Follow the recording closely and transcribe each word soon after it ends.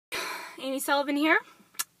Aemi Sullivan here,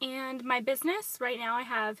 and my business, right now I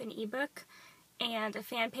have an ebook and a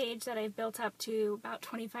fan page that I've built up to about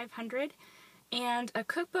 2,500, and a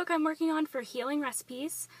cookbook I'm working on for healing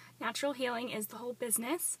recipes. Natural healing is the whole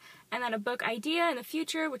business, and then a book idea in the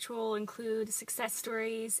future which will include success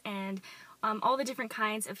stories and all the different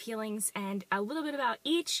kinds of healings and a little bit about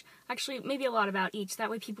each, actually maybe a lot about each, that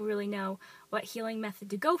way people really know what healing method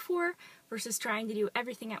to go for versus trying to do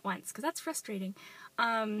everything at once, because that's frustrating.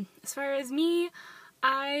 As far as me,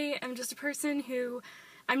 I am just a person who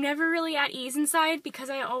I'm never really at ease inside because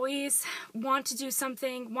I always want to do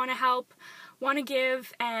something, want to help, want to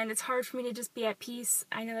give, and it's hard for me to just be at peace.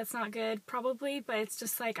 I know that's not good, probably, but it's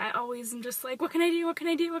just like I always am just like, what can I do, what can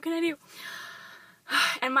I do, what can I do?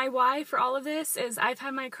 And my why for all of this is I've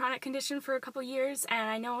had my chronic condition for a couple years, and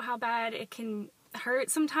I know how bad it can hurt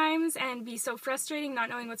sometimes and be so frustrating not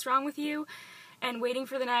knowing what's wrong with you and waiting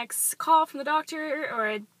for the next call from the doctor or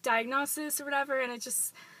a diagnosis or whatever, and it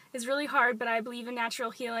just is really hard. But I believe in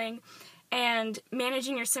natural healing and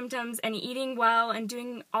managing your symptoms and eating well and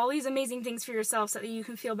doing all these amazing things for yourself so that you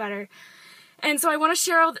can feel better. And so I want to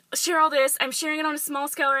share all this. I'm sharing it on a small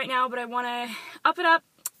scale right now, but I want to up it up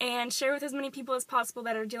and share with as many people as possible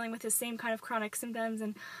that are dealing with the same kind of chronic symptoms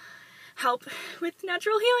and help with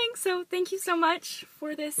natural healing. So thank you so much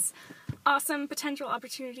for this awesome potential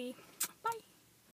opportunity.